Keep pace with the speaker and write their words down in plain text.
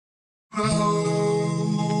Alright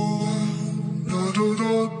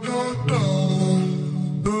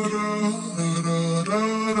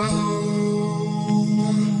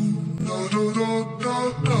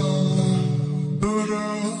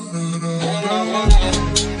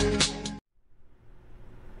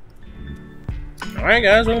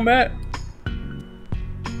guys, welcome back.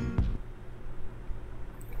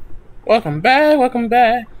 Welcome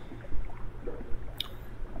back.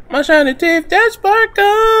 My shiny teeth that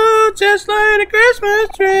sparkle just like a Christmas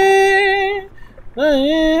tree. Na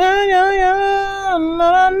na na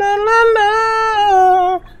na na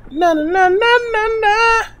na na na na na.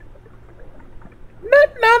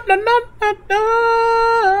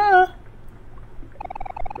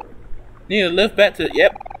 Need to lift back to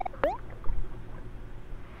yep.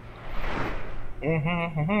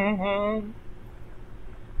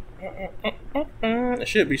 It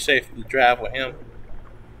should be safe to drive with him.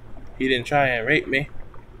 He didn't try and rape me.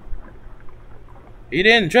 He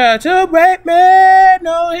didn't try to rape me.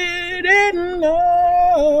 No, he didn't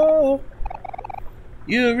know.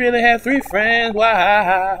 You really have 3 friends.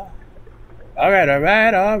 Wow. Alright.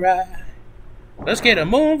 Let's get a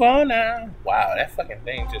move on now. Wow, that fucking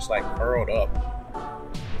thing just like curled up.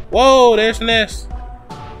 Whoa, there's Ness.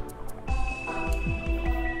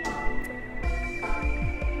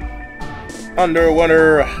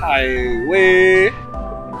 Underwater highway.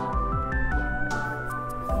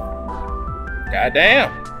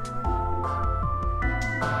 Goddamn.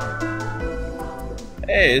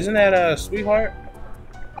 Hey, isn't that a sweetheart?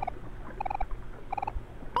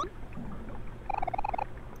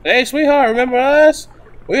 Hey, sweetheart, remember us?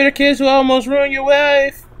 We're the kids who almost ruined your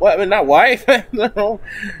wife. What? I mean, not wife.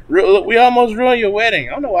 We almost ruined your wedding.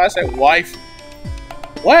 I don't know why I said wife.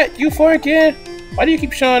 What? You 4 again? Why do you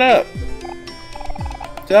keep showing up?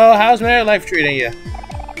 So, how's married life treating you?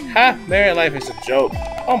 Ha! Married life is a joke.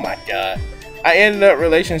 Oh my god. I ended up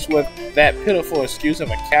relations with that pitiful excuse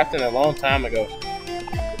of a captain a long time ago.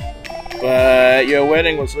 But your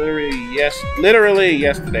wedding was literally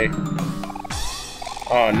yesterday.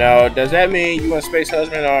 Oh no, does that mean you and Space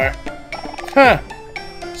Husband are... Huh!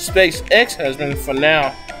 Space Ex-Husband for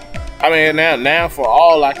now. I mean, now for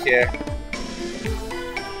all I care.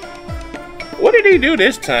 What did he do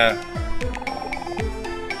this time?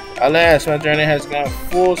 Alas, my journey has gone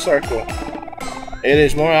full circle. It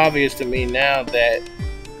is more obvious to me now than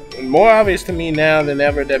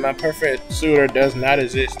ever that my perfect suitor does not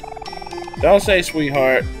exist. Don't say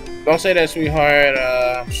sweetheart. Don't say that, sweetheart.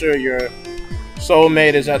 I'm sure your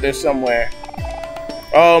soulmate is out there somewhere.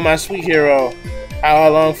 Oh, my sweet hero. How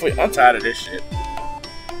long for you? I'm tired of this shit.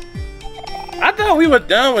 I thought we were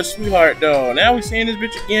done with sweetheart though. Now we seeing this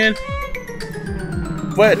bitch again.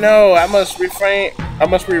 But no, I must refrain.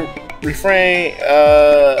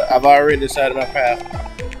 I've already decided my path.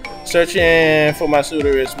 Searching for my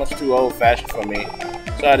suitor is much too old-fashioned for me.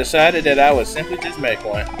 So I decided that I would simply just make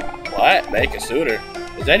one. What? Make a suitor?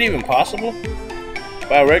 Is that even possible?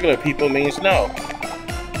 By regular people means no.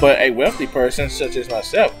 But a wealthy person such as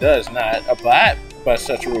myself does not abide by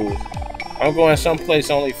such rules. I'm going someplace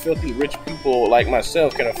only filthy rich people like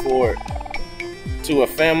myself can afford. To a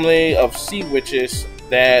family of sea witches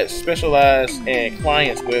that specialize in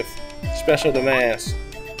clients with special demands.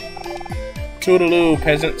 Toodaloo,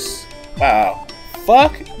 peasants. Wow.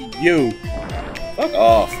 Fuck you. Fuck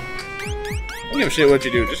off. I don't give a shit what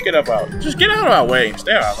you do. Just get out of my way.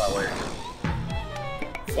 Stay out of my way.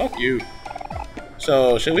 Fuck you.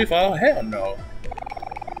 So, should we follow? Hell no.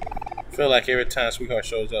 I feel like every time sweetheart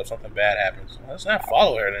shows up, something bad happens. Let's not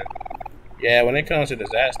follow her then. Yeah, when it comes to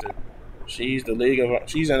disaster, she's in a league of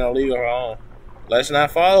her own. Let's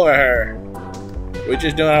not follow her. We're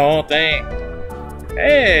just doing our own thing.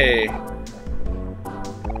 Hey.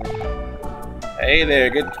 Hey there,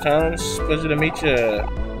 good times. Pleasure to meet you.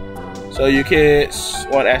 So you kids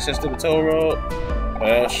want access to the toll road?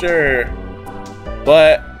 Well, sure.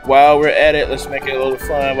 But while we're at it, let's make it a little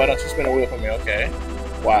fun. Why don't you spin a wheel for me, okay?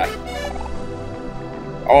 Why?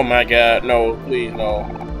 Oh my god, no, please, no.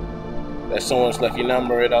 That's someone's lucky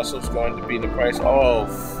number. It also is going to be the price. Oh,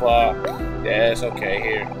 fuck. Yeah, it's okay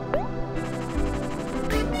here.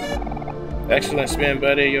 Excellent spin,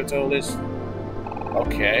 buddy. Your toll is...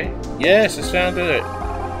 Okay. Yes, it sounds good.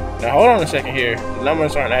 Now, hold on a second here. The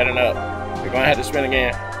numbers aren't adding up. You're going to have to spin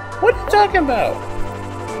again. What are you talking about?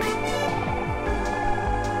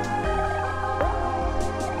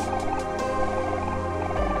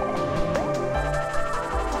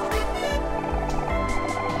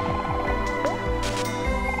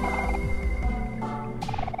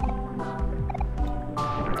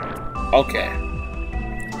 Okay.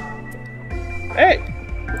 Hey.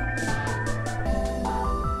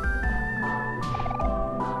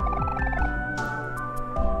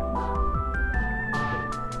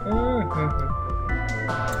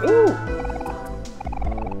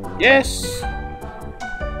 Yes!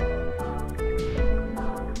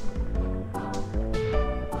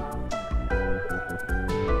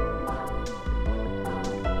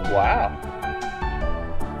 Wow.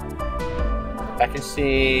 I can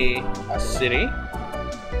see a city.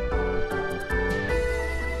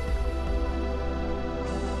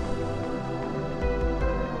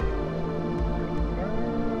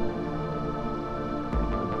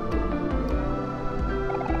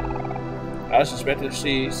 I was expecting to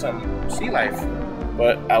see some sea life,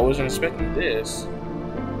 but I wasn't expecting this.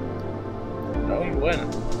 No, you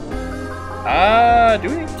wasn't. Do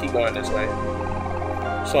we need to keep going this way?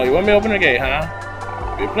 So you want me to open the gate, huh?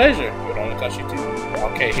 Be a pleasure. It only cost you 2.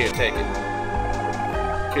 Okay, here, take it.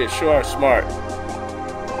 Kids sure are smart.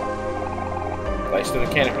 Like still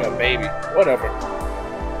a candy from a baby. Whatever.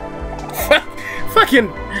 Fucking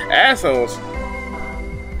assholes.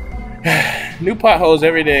 New potholes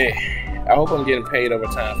every day. I hope I'm getting paid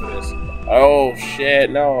overtime for this. Oh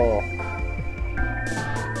shit, no.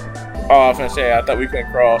 Oh, I was gonna say I thought we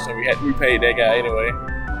couldn't cross, and we paid that guy anyway.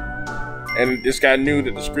 And this guy knew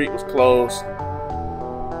that the street was closed.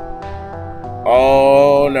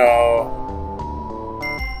 Oh no.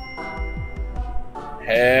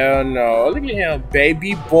 Hell no. Look at him,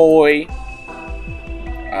 baby boy.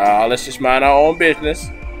 Let's just mind our own business.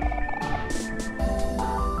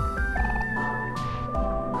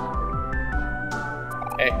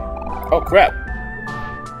 Hey. Oh crap.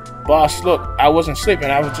 Boss, look, I wasn't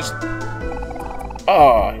sleeping. I was just...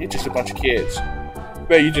 Oh, you're just a bunch of kids.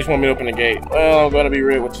 Bet you just want me to open the gate. Well, I'm gonna be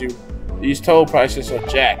real with you. These toll prices are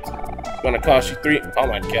jacked. It's gonna cost you 3... Oh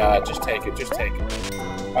my god, just take it, just take it.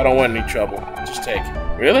 I don't want any trouble. Just take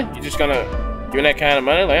it. Really? You just gonna give me that kind of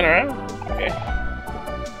money laying around? Okay.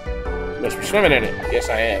 You must be swimming in it. Yes,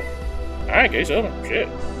 I am. Alright, gate's open. Shit.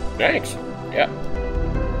 Thanks. Yeah.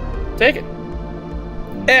 Take it.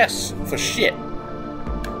 S for shit.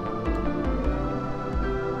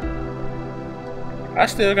 I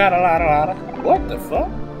still got a lot of... What the fuck?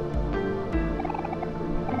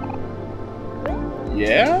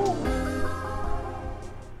 Yeah?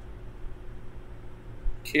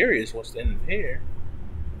 Curious what's in here.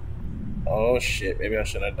 Oh shit, maybe I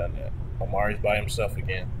shouldn't have done that. Omori's by himself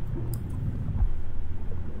again.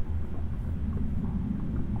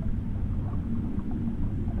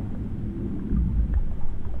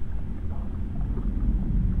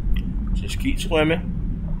 Just keep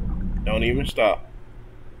swimming. Don't even stop.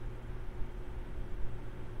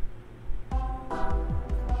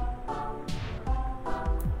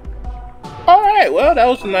 Alright, well, that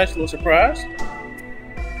was a nice little surprise.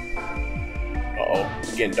 Uh-oh,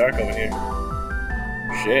 it's getting dark over here.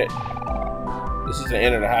 Shit. This is the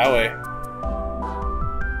end of the highway.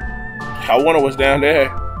 I wonder what's down there.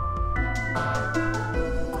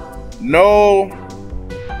 No.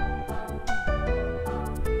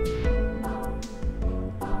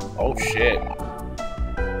 Oh, shit.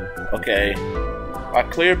 Okay. A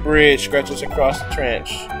clear bridge stretches across the trench.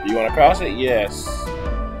 Do you want to cross it? Yes.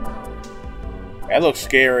 That looks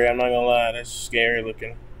scary, I'm not gonna lie. That's scary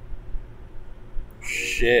looking.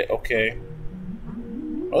 Shit, okay.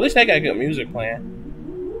 Well, at least they got good music playing.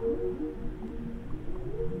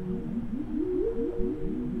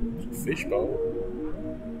 Fishbowl.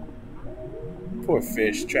 Poor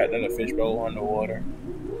fish, trapped in a fishbowl underwater.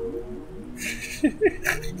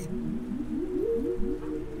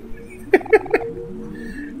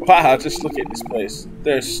 Wow, just look at this place.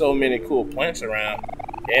 There's so many cool plants around.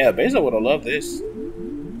 Yeah, Basil would have loved this.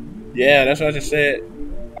 Yeah, that's what I just said.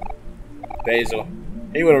 Basil.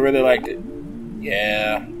 He would have really liked it.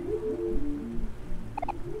 Yeah.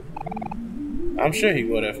 I'm sure he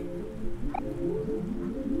would have.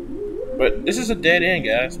 But this is a dead end,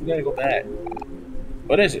 guys. We gotta go back.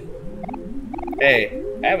 What is it? Hey,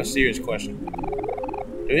 I have a serious question.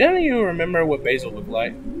 Do any of you remember what Basil looked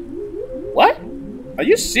like? What? Are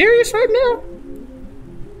you serious right now?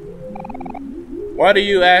 Why do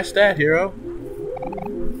you ask that, hero?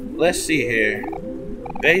 Let's see here.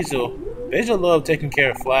 Basil loved taking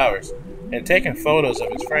care of flowers and taking photos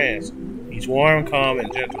of his friends. He's warm, calm,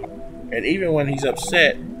 and gentle. And even when he's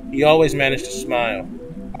upset, he always managed to smile.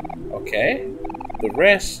 Okay? The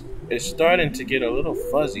rest is starting to get a little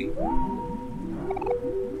fuzzy.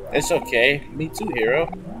 It's okay. Me too, hero.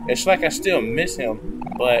 It's like I still miss him,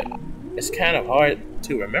 but it's kind of hard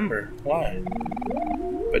to remember. Why?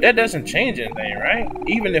 But that doesn't change anything, right?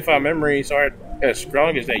 Even if our memories aren't as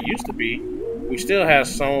strong as they used to be, we still have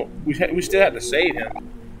we still have to save him.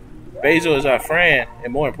 Basil is our friend,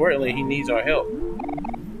 and more importantly, he needs our help.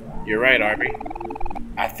 You're right, Arby.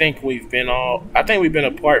 I think we've been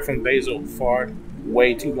apart from Basil for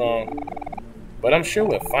way too long. But I'm sure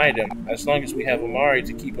we'll find him, as long as we have OMORI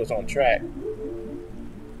to keep us on track.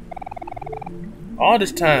 All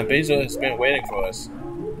this time, Bezo has been waiting for us.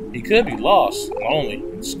 He could be lost, lonely,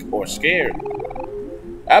 or scared.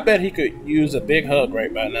 I bet he could use a big hug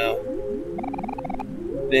right by now.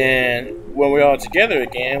 Then, when we're all together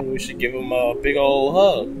again, we should give him a big old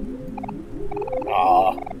hug.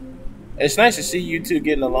 Aw. It's nice to see you two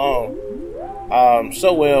getting along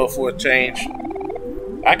so well for a change.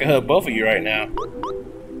 I can hug both of you right now.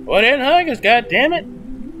 Well then, hug us, goddammit!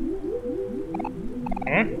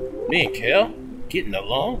 Me and Kel? Getting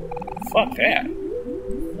along? Fuck that.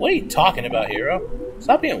 What are you talking about, hero?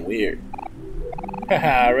 Stop being weird.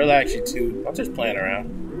 Haha, relax you two. I'm just playing around.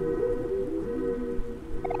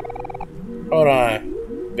 Hold on.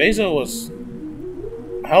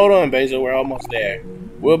 Hold on, Bezo, we're almost there.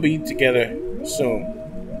 We'll be together soon.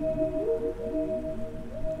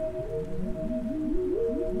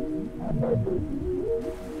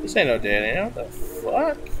 This ain't no dead end. What the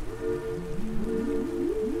fuck?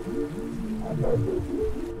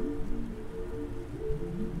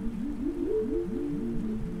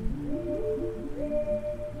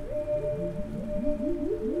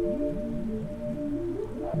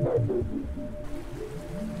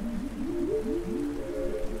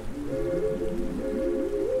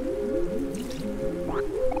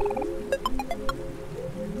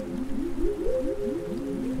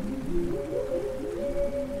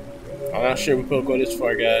 I'm not sure we could go this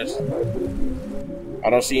far, guys. I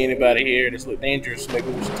don't see anybody here. This looks dangerous. Maybe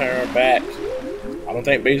we should turn our back. I don't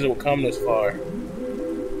think Bezo will come this far.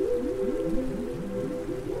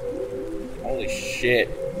 Holy shit.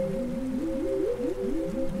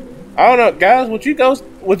 I don't know, guys. Would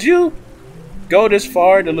you go this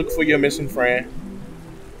far to look for your missing friend?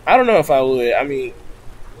 I don't know if I would. I mean,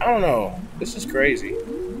 I don't know. This is crazy.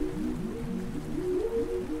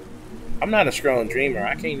 I'm not a strong dreamer.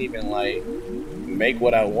 I can't even, like, make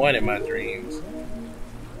what I want in my dreams.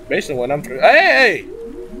 Based on what I'm trying. Hey!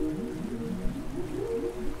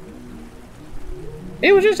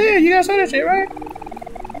 He was just here. You guys saw that shit, right?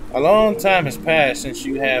 A long time has passed since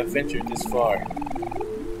you have ventured this far.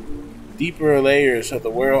 Deeper layers of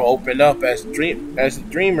the world open up as the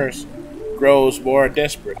dreamers grows more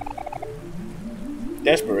desperate.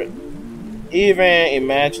 Even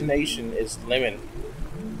imagination is limited.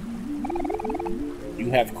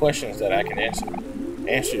 You have questions that I can answer.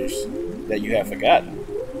 Answers that you have forgotten.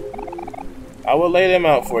 I will lay them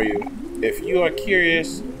out for you. If you are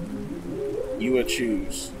curious, you will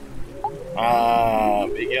choose.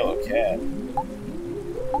 Big yellow cat.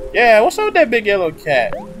 Yeah, what's up with that big yellow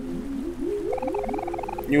cat?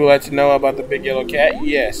 You would like to know about the big yellow cat?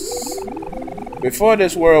 Yes. Before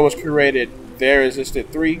this world was created, there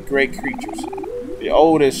existed three great creatures. The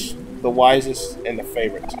oldest, the wisest, and the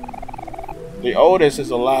favorite. The oldest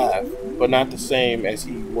is alive, but not the same as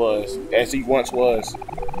he once was.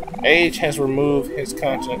 Age has removed his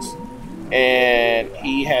conscience, and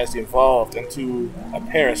he has evolved into a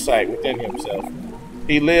parasite within himself.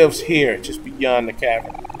 He lives here, just beyond the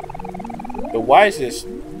cavern. The wisest,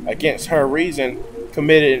 against her reason,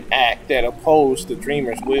 committed an act that opposed the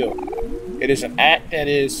dreamer's will. It is an act that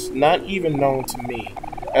is not even known to me.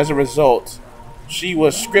 As a result, she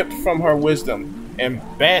was stripped from her wisdom and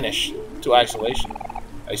banished to isolation,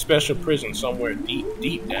 a special prison somewhere deep,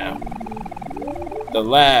 deep down. The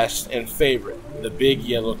last and favorite, the big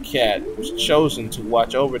yellow cat, was chosen to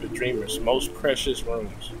watch over the dreamer's most precious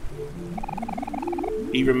rooms.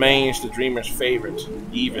 He remains the dreamer's favorite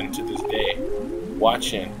even to this day,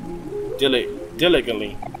 watching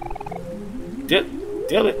diligently. It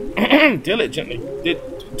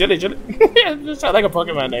sounds like a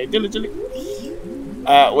Pokemon name. Diligently.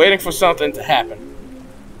 Waiting for something to happen.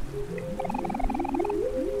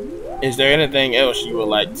 Is there anything else you would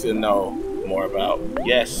like to know more about?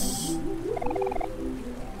 Yes.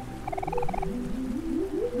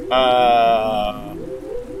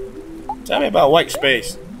 Tell me about white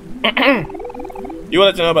space. You would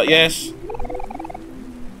like to know about? Yes.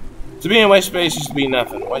 To be in white space is to be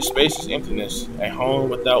nothing. White space is emptiness, a home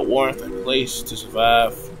without warmth, a place to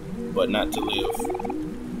survive, but not to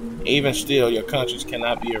live. Even still, your conscience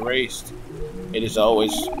cannot be erased. It'll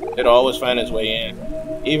always find its way in.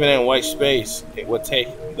 Even in white space, it will take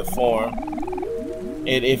the form.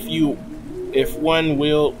 And if one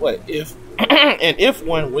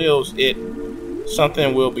wills it,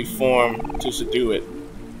 something will be formed to subdue it.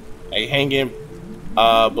 A hanging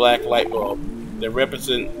black light bulb. The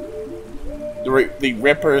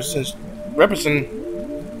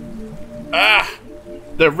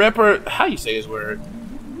how you say this word?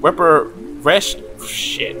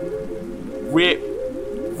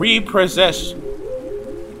 Repossession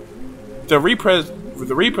The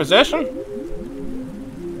repossession?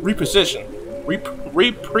 Reposition.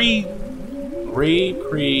 Reposition.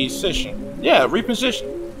 Yeah,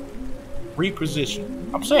 reposition.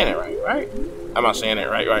 Reposition. I'm saying it right? I'm not saying it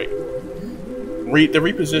right. The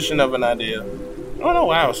reposition of an idea. I don't know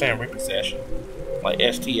why I was saying repossession. Like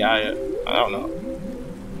STI. I don't know.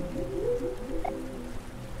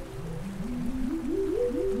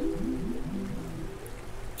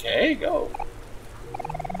 Okay, go.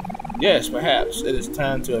 Yes, perhaps it is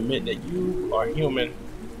time to admit that you are human.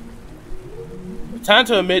 Time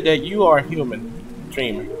to admit that you are human,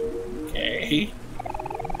 dreamer. Okay.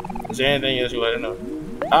 Is there anything else you want to know?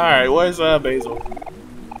 Alright, what's up, Basil?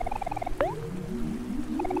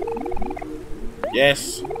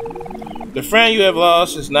 Yes. The friend you have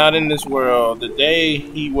lost is not in this world. The day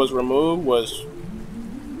he was removed was...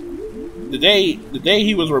 The day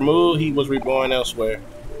he was removed, he was reborn elsewhere.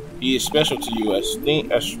 He is special to you. A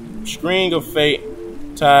string of fate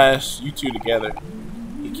ties you two together.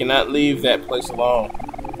 You cannot leave that place alone.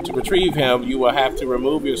 To retrieve him, you will have to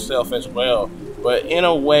remove yourself as well, but in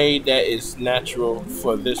a way that is natural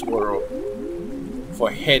for this world.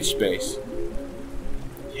 For headspace.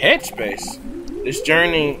 Headspace? This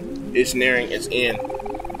journey is nearing its end.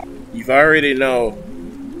 You've already know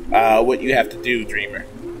what you have to do, dreamer.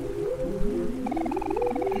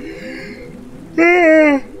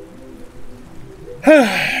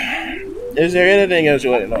 Is there anything else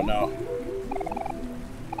you want to know? No.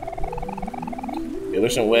 You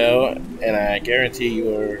listen well, and I guarantee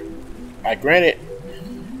you are. I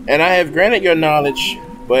have granted your knowledge,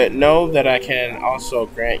 but know that I can also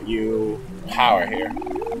grant you power here.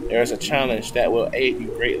 There is a challenge that will aid you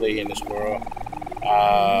greatly in this world.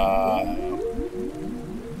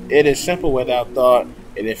 It is simple without thought,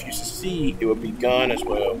 and if you succeed, it will be gone as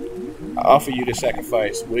well. I offer you the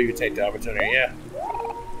sacrifice. Will you take the opportunity? Yeah.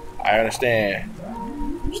 I understand.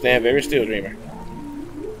 Stand very still, dreamer.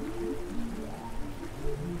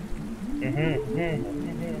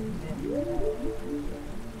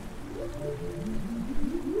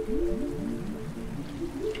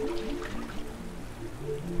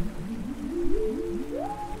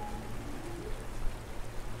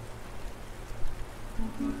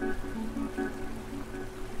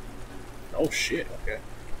 Oh shit, okay.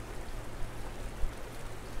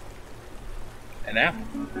 An apple.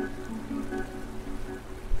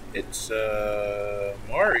 It's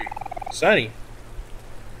OMORI. Sunny.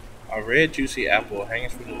 A red juicy apple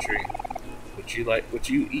hangs from the tree. Would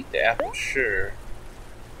you eat the apple? Sure.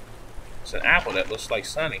 It's an apple that looks like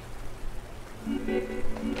Sunny.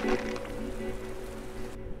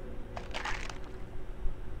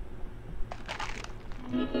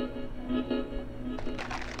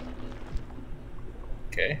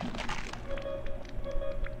 Okay.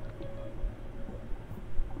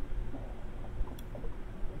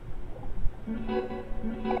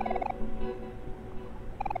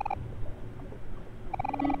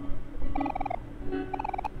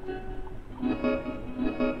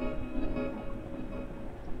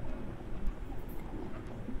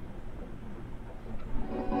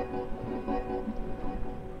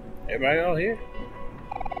 Everybody all here?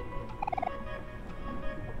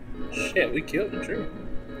 Shit, we killed the tree.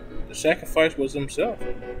 The sacrifice was himself.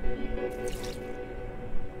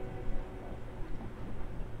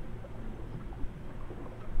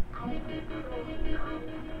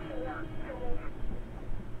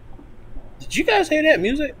 Did you guys hear that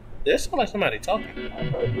music? That sounds like somebody talking.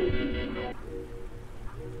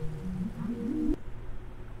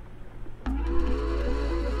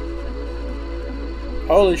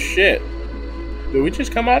 Holy shit. Did we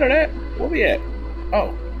just come out of that? Where we at?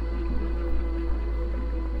 Oh.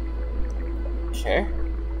 Okay.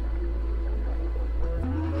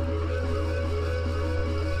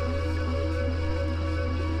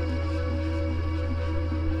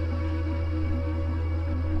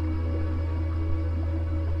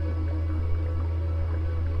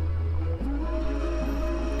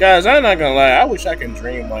 Guys, I'm not gonna lie, I wish I could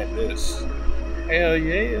dream like this. Hell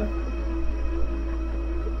yeah.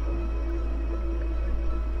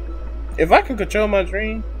 If I can control my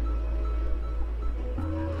dream,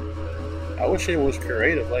 I wish it was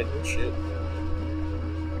creative like this shit.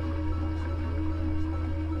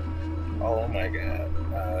 Oh my god.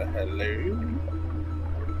 Hello?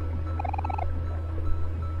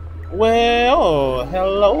 Well,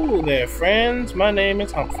 hello there, friends. My name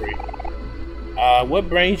is Humphrey. What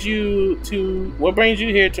brings you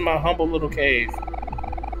here to my humble little cave?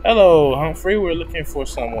 Hello, Humphrey. We're looking for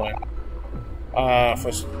someone.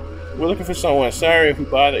 We're looking for someone. Sorry if we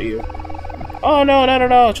bother you. Oh no, not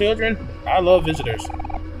at all, children. I love visitors.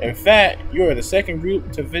 In fact, you are the second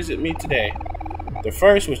group to visit me today. The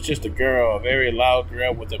first was just a girl, a very loud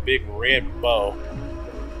girl with a big red bow.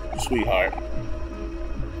 Sweetheart.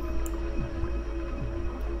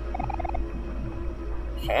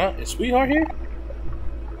 Huh? Is Sweetheart here?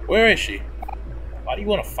 Where is she? Why do you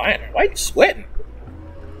want to find her? Why are you sweating?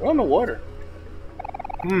 We're on the water.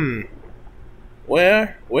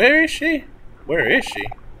 Where is she? Where is she?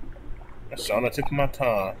 That's on the tip of my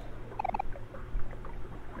tongue.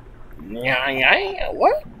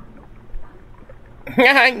 What?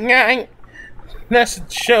 That's a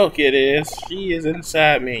joke, it is. She is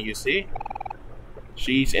inside me, you see?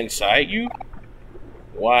 She's inside you?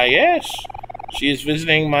 Why, yes. She is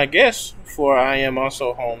visiting my guests, for I am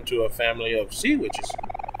also home to a family of sea witches.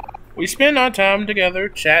 We spend our time together,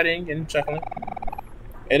 chatting and chuckling.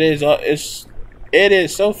 It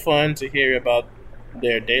is so fun to hear about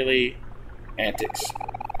their daily antics.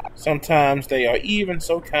 Sometimes they are even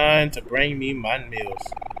so kind to bring me my meals.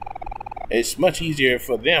 It's much easier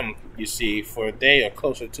for them, you see, for they are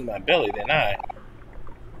closer to my belly than I.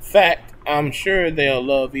 In fact, I'm sure they'll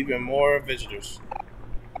love even more visitors.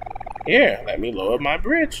 Here, let me lower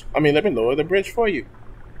the bridge for you.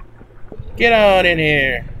 Get on in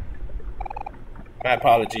here. My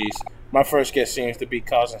apologies. My first guest seems to be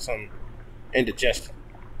causing some indigestion.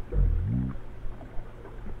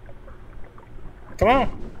 Come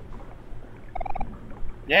on.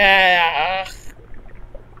 Yeah.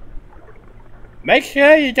 Make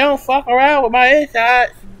sure you don't fuck around with my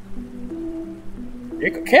insides.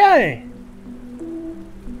 You could kill me.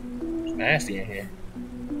 It's nasty in here.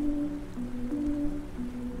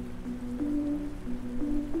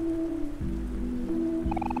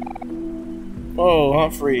 Oh,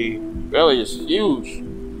 Humphrey, belly is huge.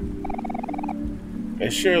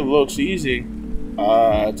 It sure looks easy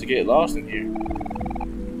to get lost in here.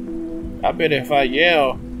 I bet if I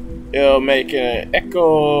yell, it'll make an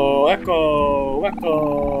echo, echo,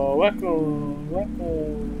 echo, echo, echo.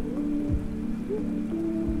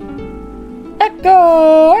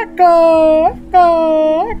 Echo, echo,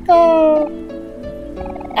 echo,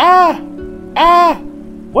 echo.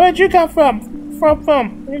 Where'd you come from?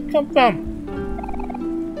 Where'd you come from?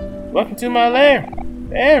 Welcome to my lair.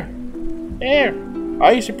 There.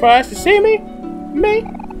 Are you surprised to see me? Me?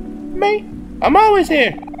 I'm always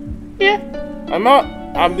here. Yeah.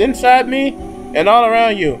 I'm inside me and all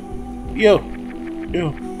around you. You.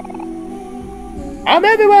 I'm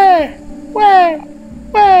everywhere.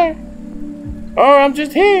 Where? Or I'm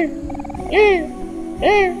just here. Here.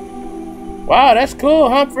 Wow, that's cool,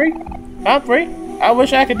 Humphrey. I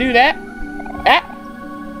wish I could do that.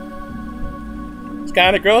 It's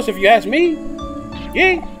kind of gross if you ask me.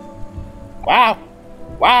 Yeah. Wow.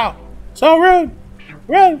 So rude.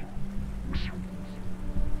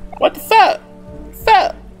 What the fuck?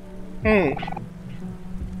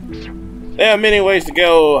 There are many ways to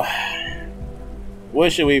go. Where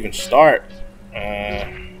should we even start?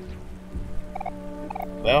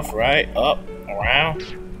 Left, right, up, around.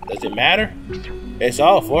 Does it matter? It's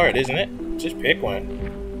all for it, isn't it? Just pick one.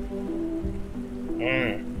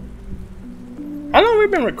 How long have we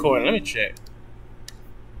been recording? Let me check.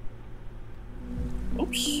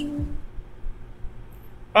 Oops.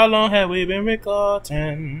 How long have we been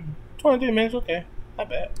recording? 23 minutes, okay. Not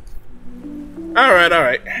bad.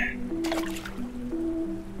 Alright.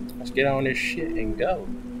 Let's get on this shit and go.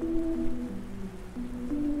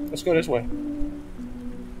 Let's go this way.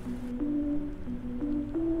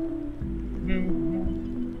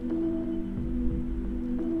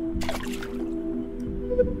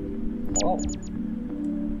 Oh.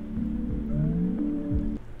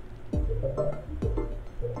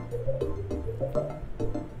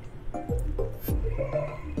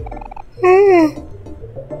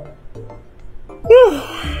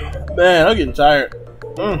 Man, I'm getting tired.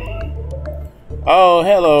 Oh,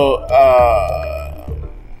 hello,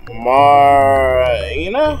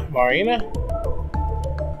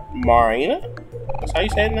 Marina? That's how you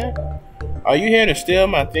say it now? Are you here to steal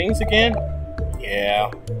my things again?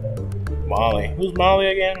 Yeah. Molly. Who's Molly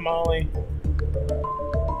again? Molly.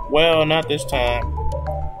 Well, not this time.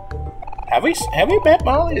 Have we met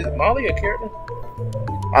Molly? Is Molly a character?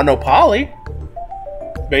 I know Polly.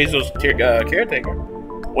 Basil's caretaker.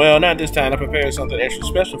 Well, not this time. I prepared something extra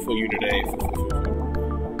special for you today.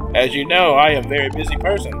 As you know, I am a very busy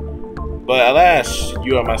person. But alas,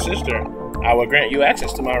 you are my sister. I will grant you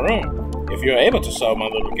access to my room if you're able to solve my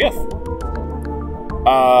little gift.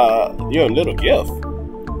 Your little gift?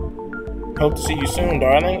 Hope to see you soon,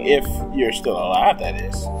 darling. If you're still alive, that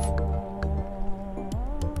is.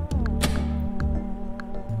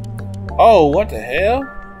 Oh, what the hell?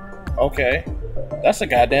 Okay. That's a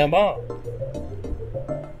goddamn bomb.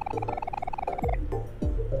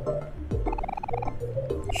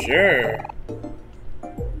 Sure.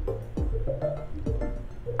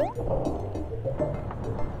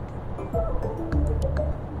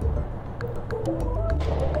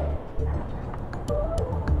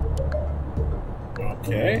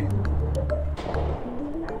 Okay.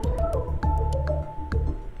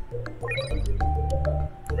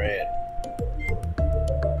 Red.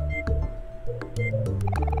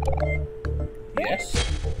 Yes.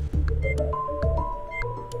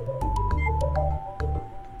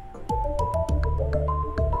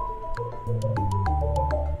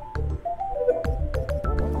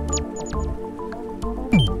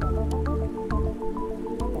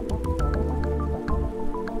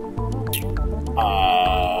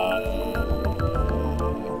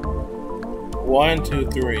 One, two,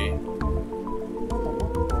 three.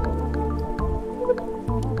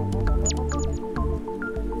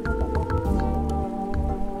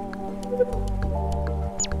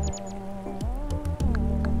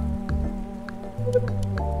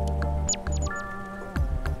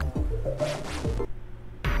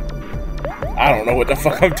 I don't know what the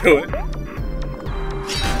fuck I'm doing.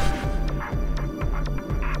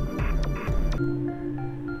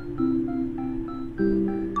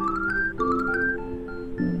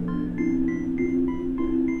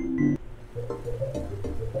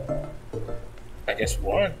 I guess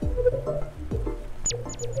one.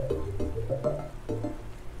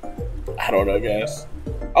 I don't know, guys.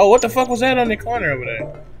 Oh, what the fuck was that on the corner over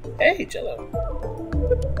there? Hey, Jello.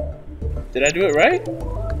 Did I do it right?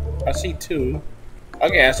 I see two.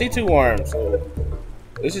 Okay, I see two worms. So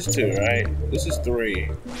this is two, right? This is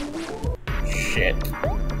three. Shit.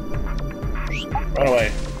 Run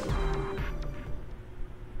away.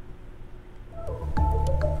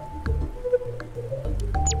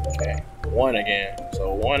 Okay, one again.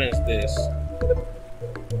 So one is this.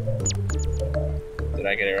 Did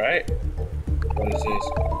I get it right? What is this?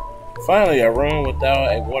 Finally, a room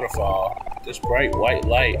without a waterfall. This bright white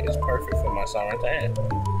light is perfect for my summer tan.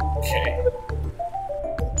 Okay.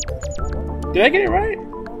 Did I get it right?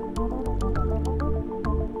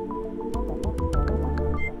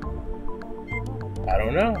 I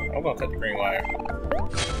don't know. I'm gonna cut the green wire.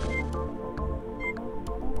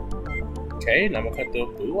 Okay, now I'm gonna cut the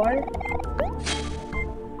blue wire.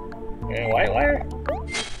 And white wire.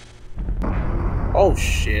 Oh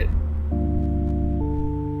shit.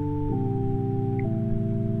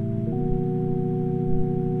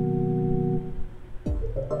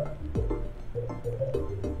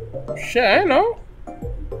 Shit, I know.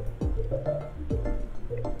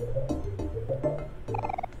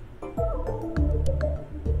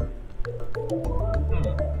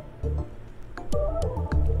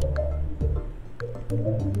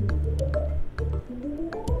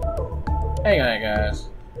 Hang on, guys.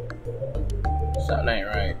 Something ain't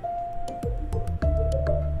right.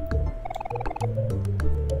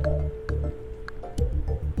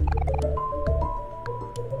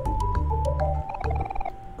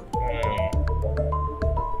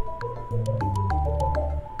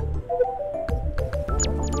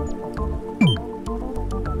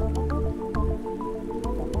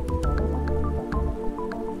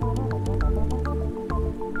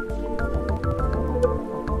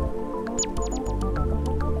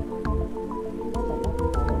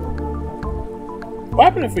 What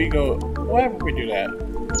happened if we go? What happened if we do that?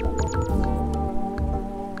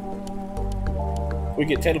 We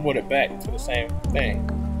get teleported back to the same thing.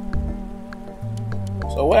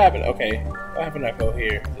 So what happened? Okay, what happened if I go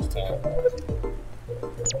here this time?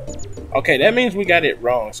 Okay, that means we got it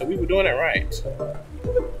wrong. So we were doing it right.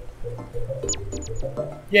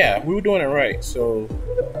 Yeah, we were doing it right. So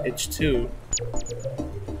it's 2,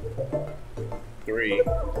 3,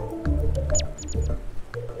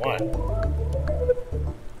 1.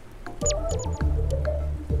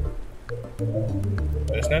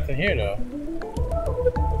 There's nothing here though.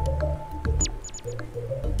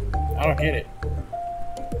 I don't get it.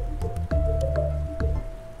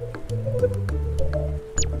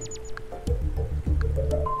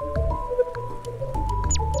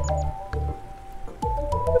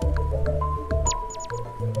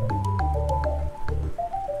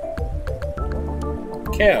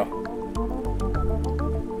 Kale.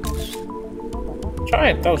 Try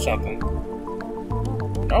and throw something.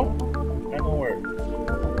 No? Not gonna work.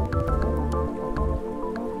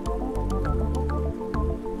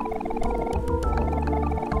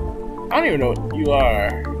 I don't even know what you are.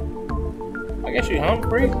 I guess you're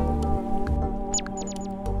hungry?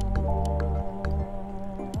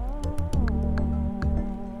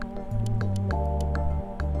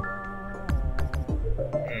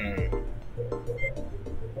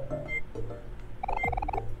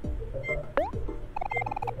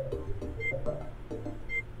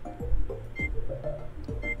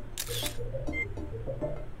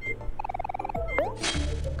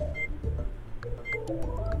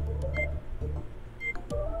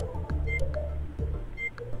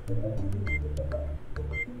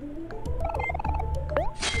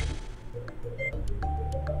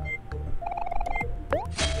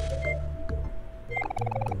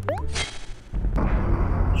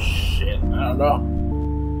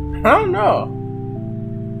 know. I don't know.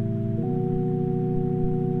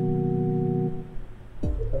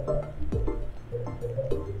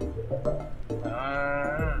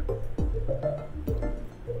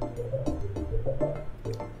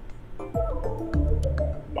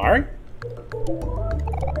 Mari?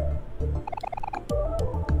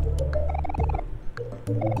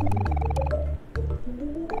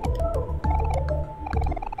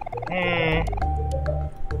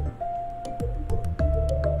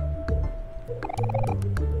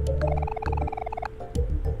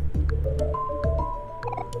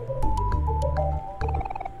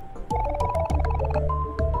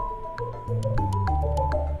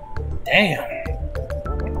 Damn.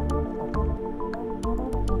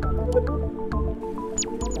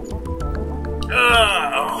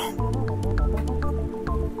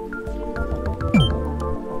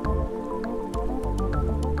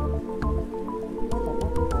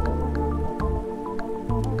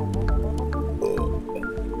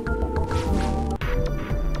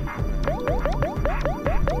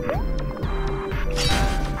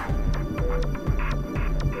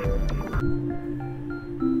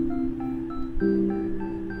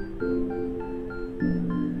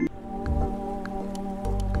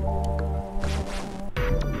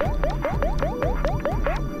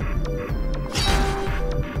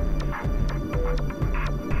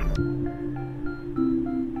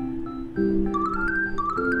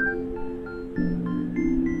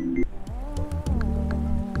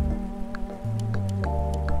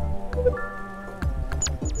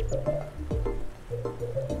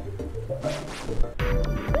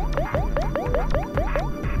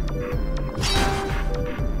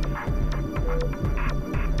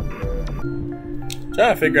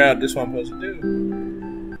 Trying to figure out this one I'm supposed to do.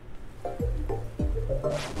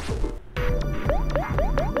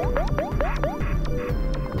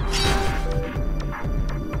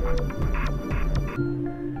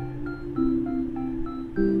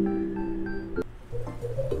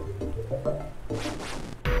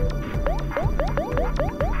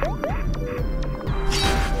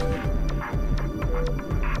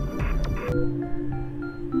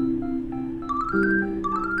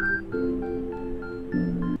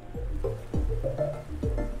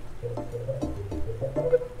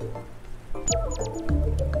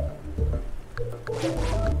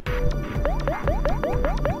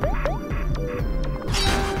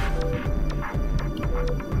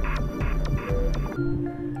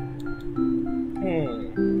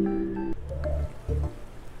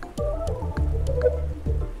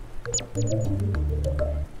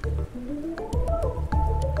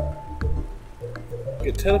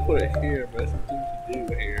 You can teleport it here, but there's nothing to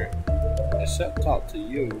do here except talk to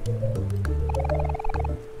you.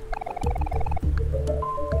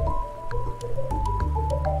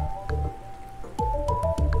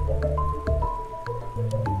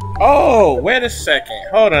 Oh, wait a second.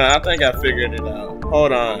 Hold on, I think I figured it out.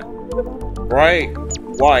 Hold on. Bright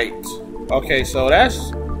white. Okay, so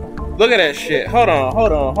that's... Look at that shit. Hold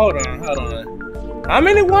on. How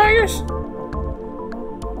many wires?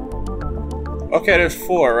 Okay, there's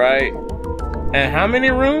 4, right? And how many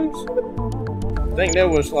rooms? I think there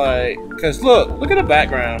was like... Because look at the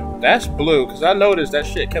background. That's blue, because I noticed that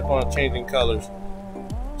shit kept on changing colors.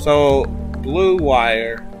 So, blue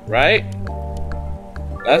wire, right?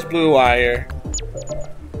 That's blue wire.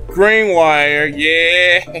 Green wire,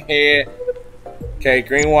 yeah. Okay,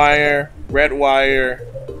 green wire, red wire,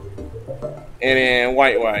 and then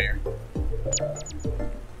white wire.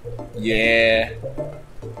 Yeah.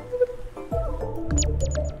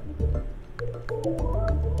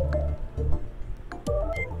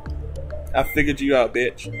 I figured you out,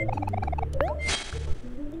 bitch.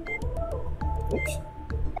 Oops.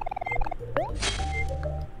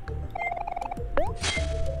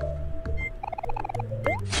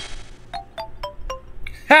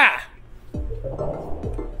 Ha!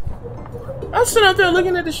 I was sitting out there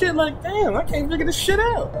looking at the shit like, damn, I can't figure this shit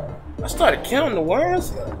out. I started counting the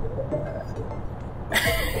wires.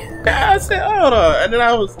 I said, hold on. And then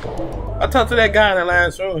I talked to that guy in the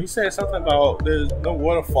last room. He said something about there's no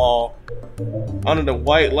waterfall under the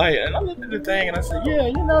white light. And I looked at the thing and I said, yeah,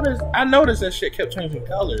 you notice, I noticed that shit kept changing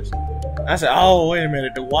colors. And I said, oh, wait a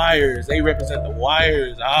minute, the wires, they represent the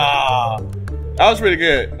wires. Ah, that was pretty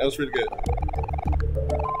good.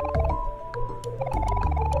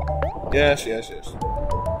 Yes.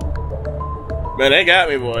 Man, they got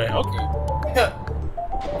me, boy. Okay.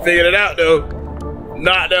 Figured it out, though.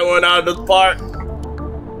 Knocked that one out of the park.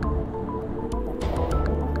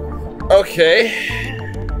 Okay.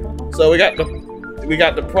 So we got the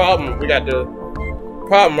problem. We got the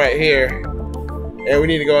problem right here. And we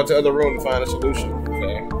need to go out to the other room to find a solution.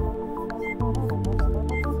 Okay.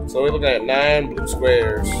 So we're looking at 9 blue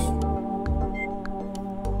squares.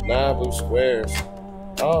 9 blue squares.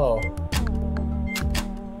 Oh.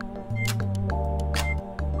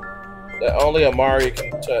 That only OMORI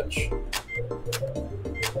can touch.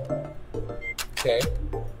 Okay.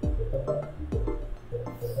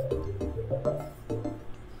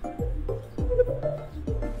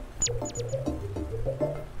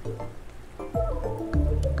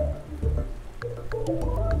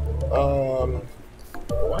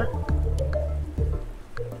 What?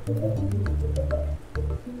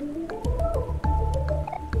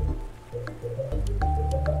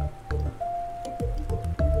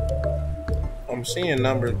 I'm seeing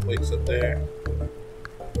number plates up there.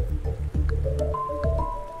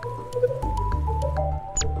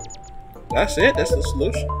 That's it? That's the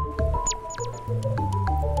solution?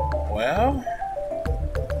 Well...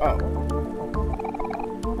 Oh.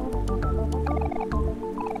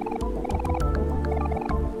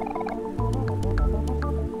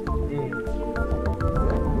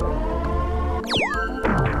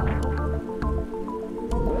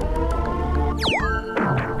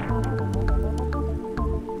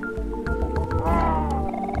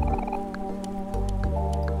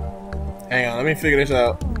 Hang on, let me figure this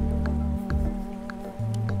out.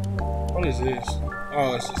 What is this?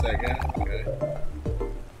 Oh, it's just that guy. Okay.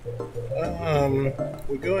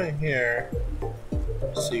 We go in here.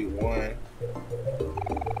 Let's see,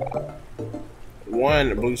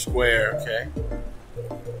 one blue square. Okay.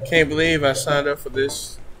 Can't believe I signed up for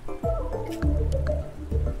this.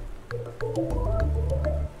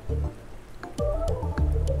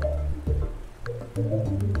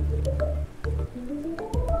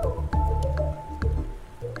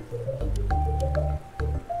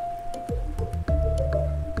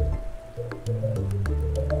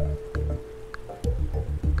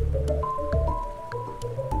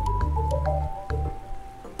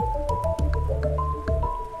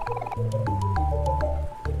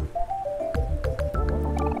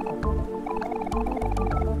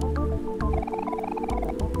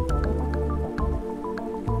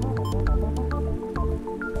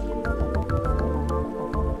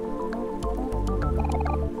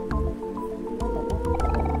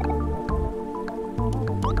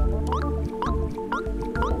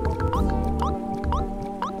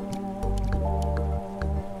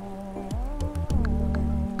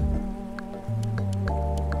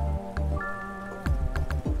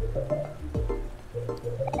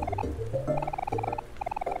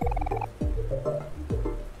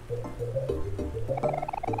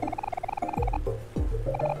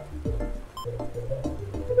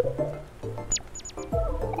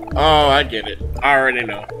 Oh, I get it. I already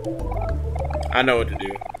know. I know what to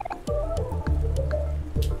do.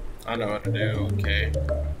 I know what to do. Okay.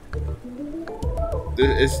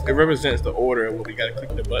 It represents the order where we gotta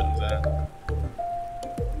click the buttons on.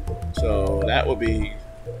 So that would be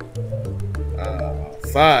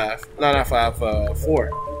 5. No, not 5. 4.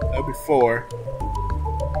 That would be 4.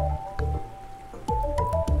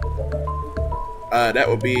 That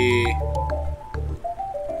would be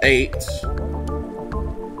 8.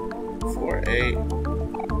 4, 8.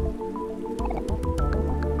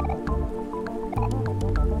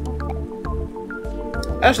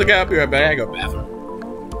 Actually, got up here. I gotta go bathroom.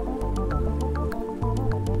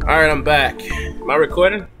 Alright, I'm back. Am I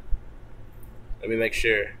recording? Let me make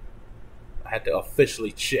sure. I had to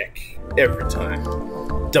officially check every time.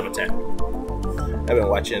 Double tap. I've been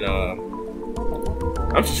watching,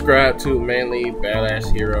 I'm subscribed to mainly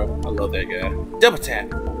Badass Hero. I love that guy. Double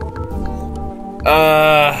tap.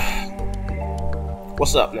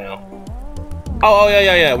 What's up now? Oh,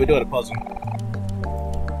 yeah. We're doing a puzzle.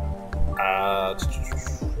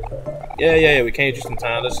 Yeah. We came just in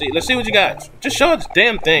time. Let's see what you got. Just show us the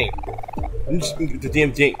damn thing. The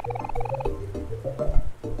damn thing.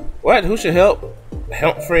 What? Who should help?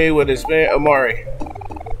 Humphrey with his man OMORI.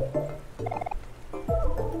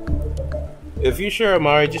 If you're sure,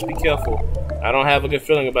 OMORI, just be careful. I don't have a good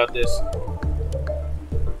feeling about this.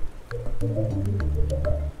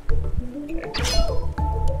 Okay.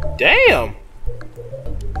 Damn!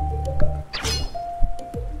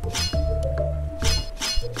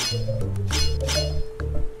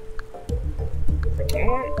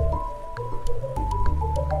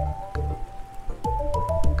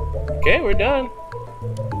 Okay, we're done.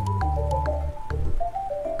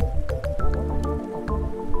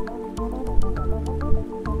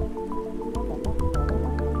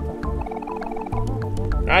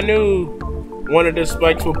 I knew one of the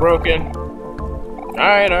spikes were broken.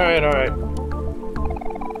 Alright.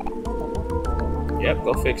 Yep,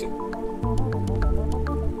 go fix it.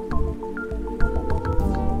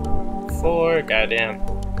 4. Goddamn.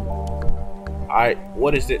 Alright,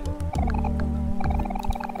 what is it?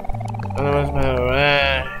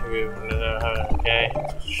 Okay,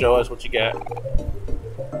 show us what you got.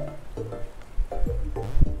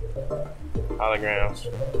 Holograms.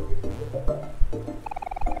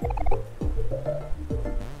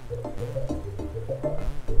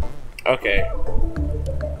 Okay.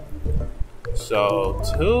 So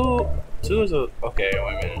two is a okay.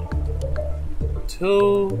 Wait a minute.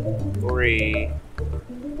 2, 3,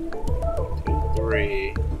 2,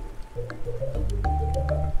 3,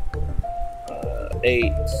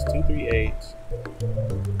 8, 2, 3, 8.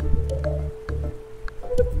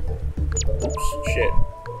 Oops, shit.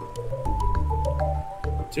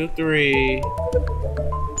 2, 3.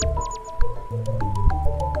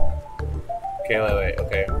 Okay, wait,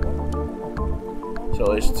 okay. So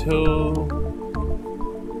it's 2,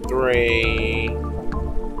 3.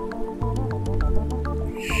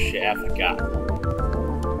 Shit, I forgot.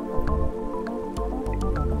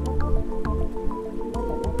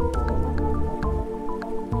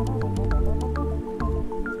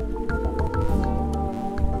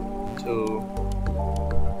 Two.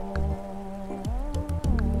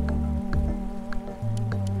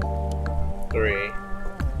 3.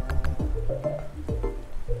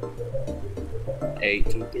 8,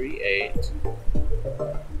 2, 3, 8.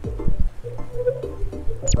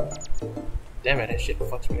 Damn it, that shit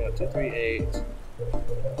fucks me up. 2, 3, 8.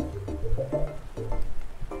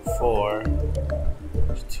 4.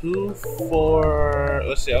 2, 4.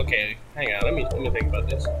 Let's see. Okay, hang on. Let me think about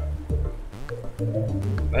this.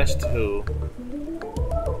 That's 2.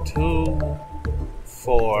 2,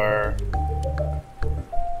 4.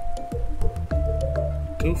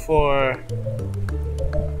 2, 4.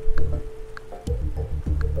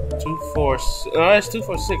 2, 4. No, that's 2,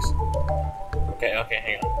 4, 6. Okay,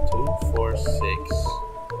 hang on. 2, 4, 6,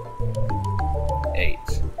 8.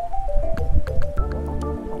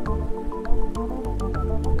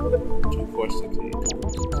 2, 4, 6, 8. 2, 4,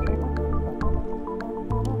 6, 8.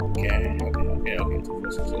 Okay. 2,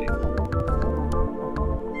 4, 6, 8.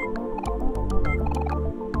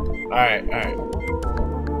 Alright.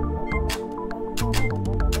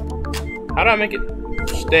 How do I make it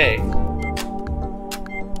stay?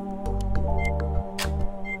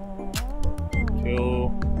 2,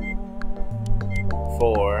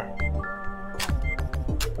 4,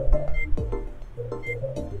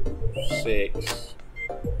 6,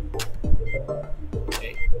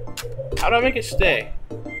 8. How do I make it stay?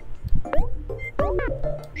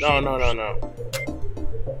 No.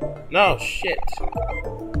 No, shit.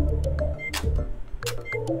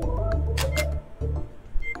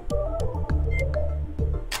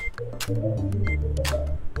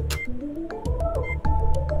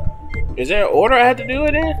 Is there an order I had to do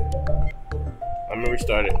it in? I'm gonna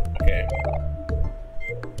restart it. Okay.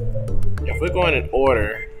 If we're going in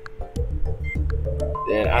order,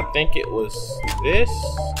 then I think it was this.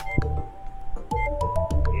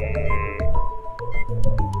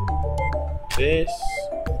 This.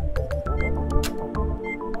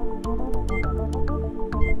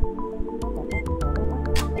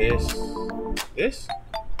 This.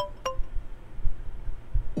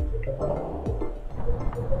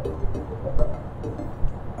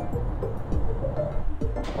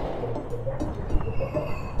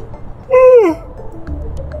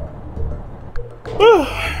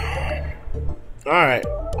 All right.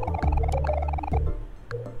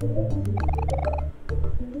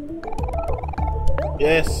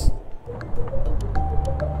 Yes.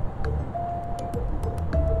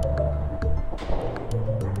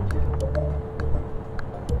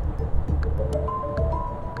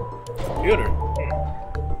 Computer.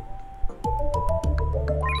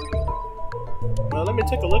 Well, let me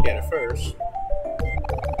take a look at it first.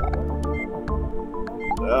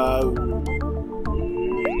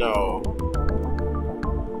 No.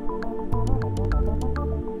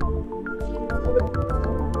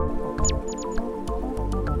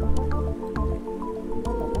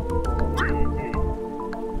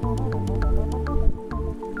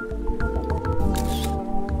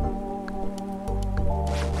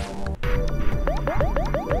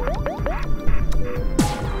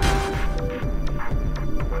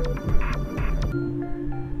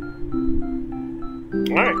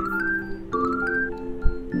 All right.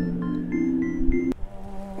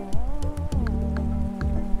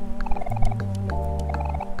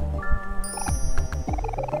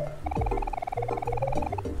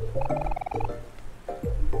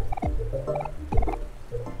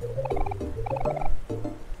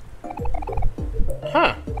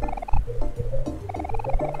 Huh.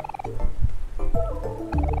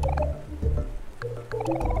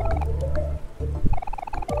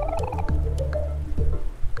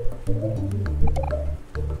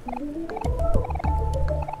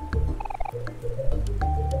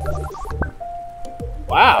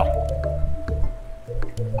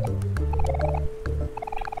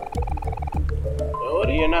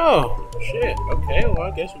 Oh, shit. Okay, well, I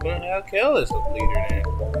guess we're gonna have Kel as the leader then.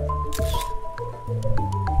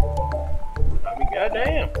 I mean,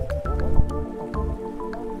 goddamn.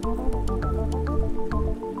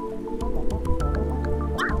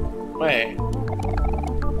 Wait.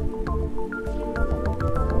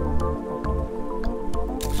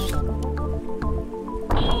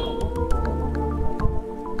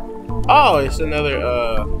 Oh, it's another,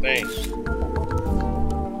 thing.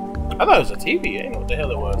 I thought it was a TV. I didn't know what the hell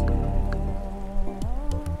it was.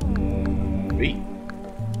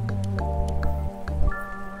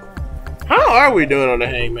 How are we doing on the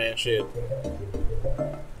Hangman shit?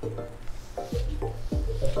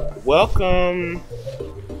 Welcome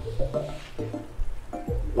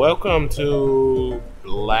to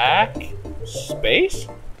Black Space?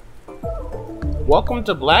 Welcome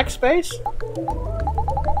to Black Space?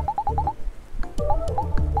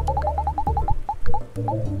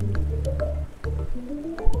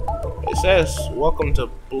 It says, welcome to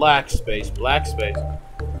Black Space. Black Space.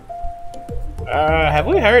 Have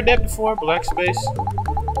we heard that before? Black Space?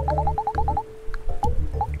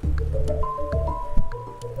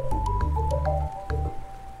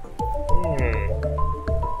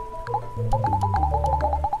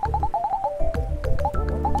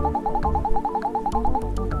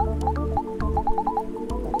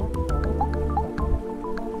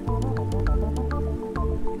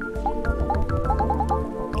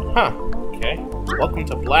 Huh. Okay. Welcome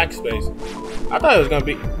to Black Space. I thought it was gonna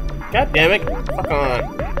be... God damn it. Fuck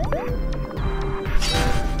on.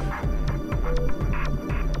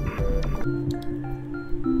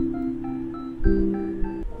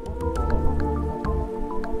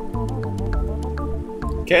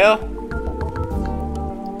 Kel?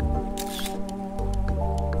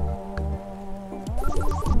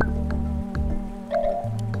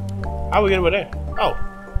 How we get over there? Oh.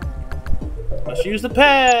 Let's use the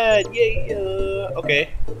pad! Yeah! Okay.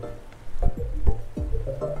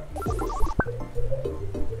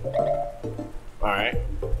 Alright.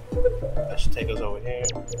 That should take us over here.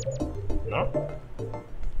 No?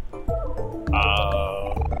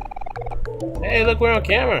 Hey, look, we're on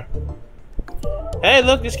camera. Hey,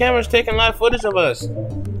 look, this camera's taking live footage of us.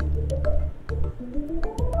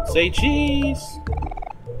 Say cheese.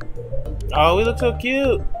 Oh, we look so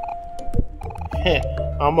cute.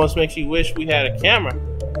 Almost makes you wish we had a camera.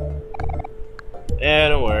 Yeah,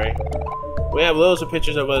 don't worry. We have loads of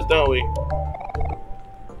pictures of us, don't we?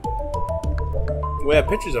 We have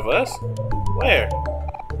pictures of us? Where?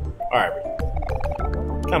 Alright.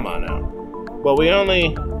 Come on now.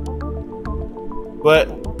 But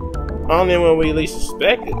only when we least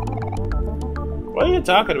suspect it. What are you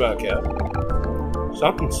talking about, Kel?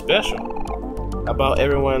 Something special about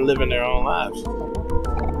everyone living their own lives.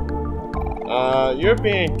 You're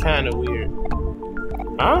being kind of weird.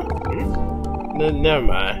 Huh? Never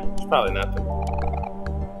mind. It's probably nothing.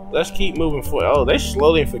 Let's keep moving forward. Oh, they're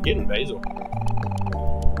slowly forgetting Basil.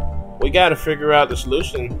 We gotta figure out the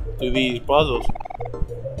solution to these puzzles.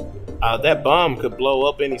 That bomb could blow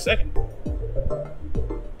up any second.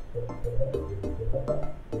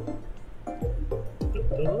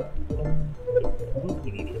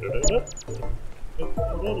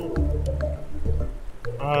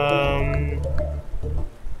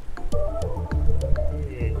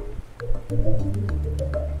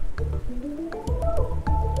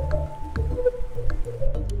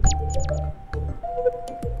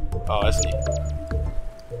 Oh, I see.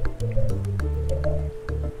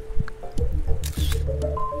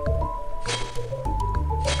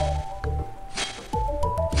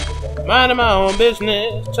 Minding my own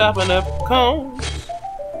business, chopping up cones.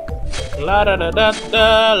 La da da da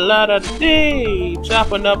da, la da dee,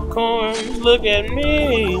 chopping up corns. Look at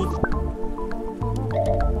me.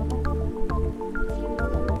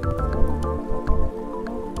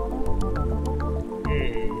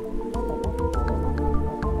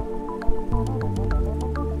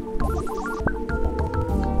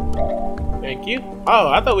 Thank you. Oh,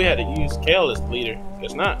 I thought we had to use Kel as leader.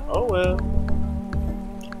 Guess not. Oh well.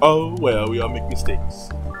 Oh well, we all make mistakes.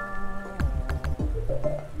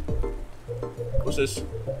 What's this?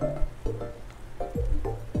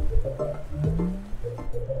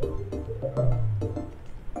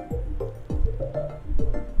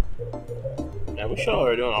 Man, we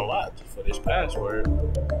sure are doing a lot for this password.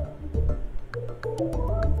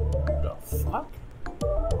 The fuck?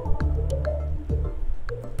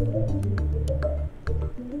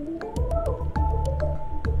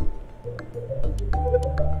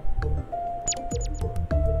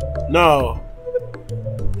 No.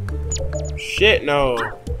 Shit, no.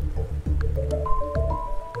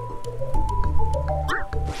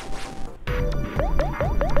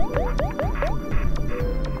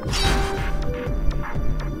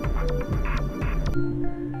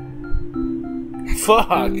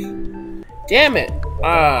 fuck. Damn it.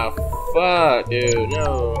 Ah, fuck, dude.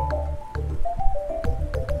 No.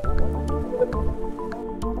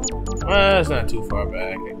 Well, it's not too far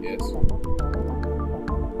back, I guess.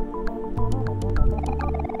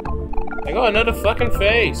 I got another fucking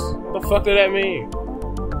face. What the fuck did that mean?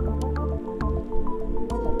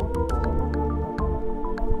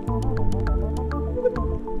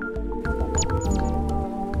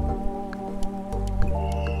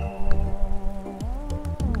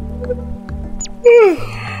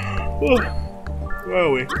 Where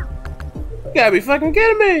are we? You gotta be fucking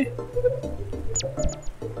kidding me!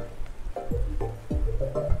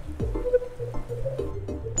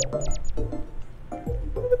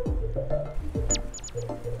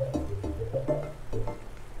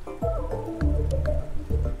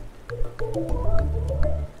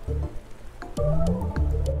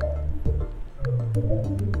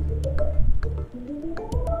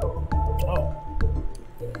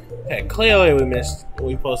 Yeah, clearly we missed.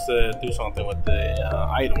 We supposed to do something with the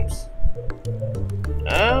items.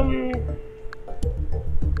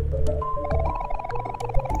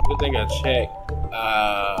 Good thing I checked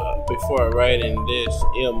before writing this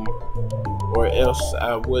M, or else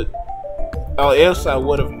I would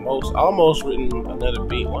have almost written another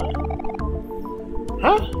B one.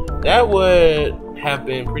 Huh? That would have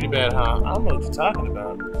been pretty bad, huh? I don't know what you're talking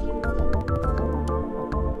about.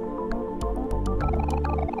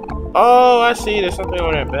 Oh, I see. There's something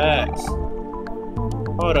on their backs.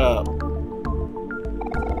 Hold up.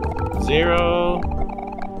 0,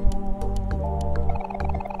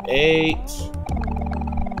 8,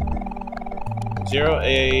 0,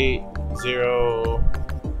 8, 0,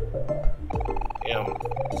 M.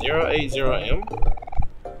 0, 8, 0, M?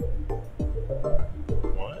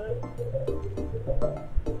 What?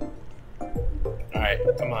 Alright,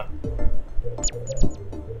 come on.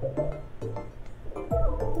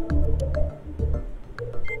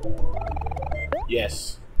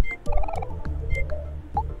 Yes.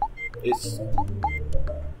 It's...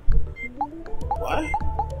 What?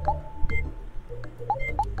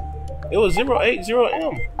 It was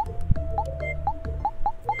 080M.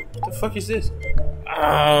 What the fuck is this?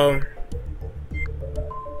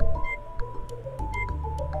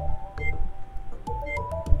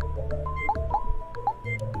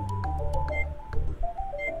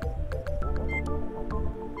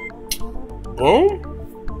 Boom?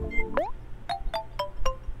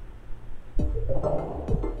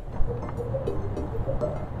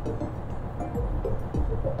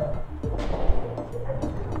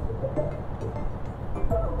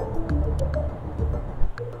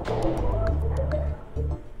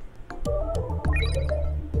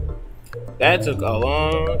 That took a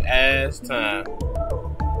long ass time.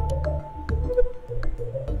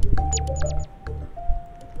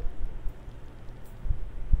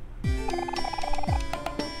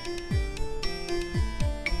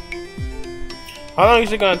 How long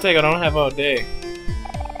is it gonna take? I don't have all day.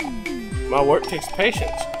 My work takes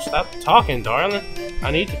patience. Stop talking, darling. I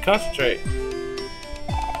need to concentrate.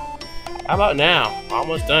 How about now?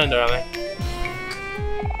 Almost done, darling.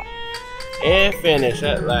 And finish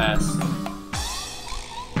at last.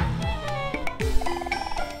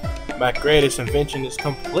 My greatest invention is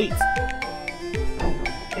complete.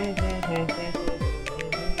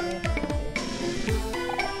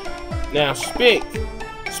 Now speak.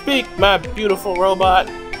 Speak, my beautiful robot.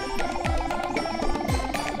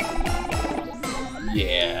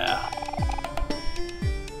 Yeah.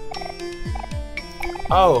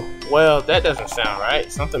 Oh, well, that doesn't sound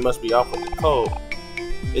right. Something must be off with the code.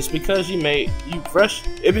 It's because you made me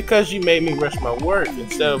rush my work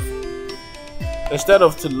instead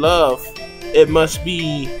of to love. It must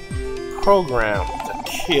be programmed to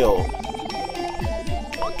kill.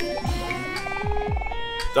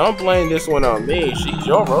 Don't blame this one on me. She's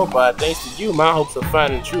your robot. Thanks to you, my hopes of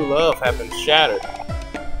finding true love have been shattered.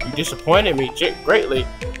 You disappointed me greatly.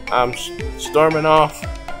 I'm storming off.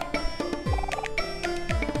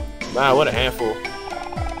 Wow, what a handful.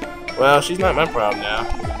 Well, she's not my problem now.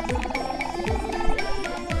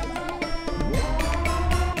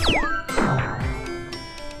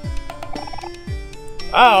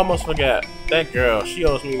 I almost forgot. That girl, she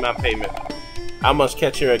owes me my payment. I must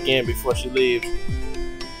catch her again before she leaves.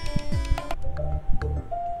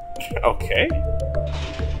 Okay.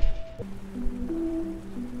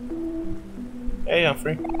 Hey,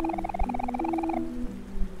 Humphrey.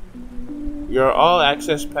 Your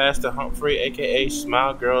all-access pass to Humphrey, aka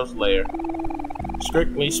Smile Girl's lair.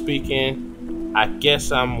 Strictly speaking, I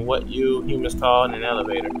guess I'm what you humans call an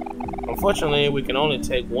elevator. Unfortunately, we can only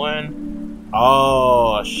take one.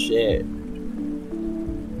 Oh, shit.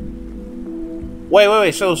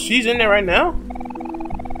 Wait. So she's in there right now?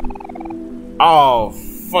 Oh,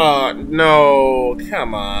 fuck. No.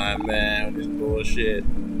 Come on, man. With this bullshit.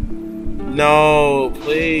 No,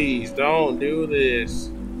 please. Don't do this.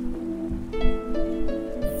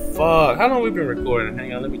 Fuck. How long we been recording?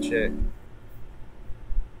 Hang on, let me check.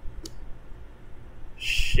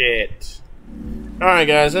 Shit. Alright,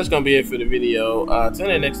 guys. That's gonna be it for the video.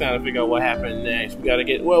 Tune in next time to figure out what happened next. We gotta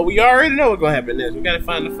get... Well, we already know what's gonna happen next. We gotta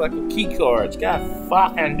find the fucking key cards. God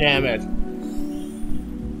fucking damn it.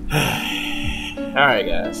 Alright,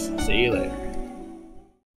 guys. See you later.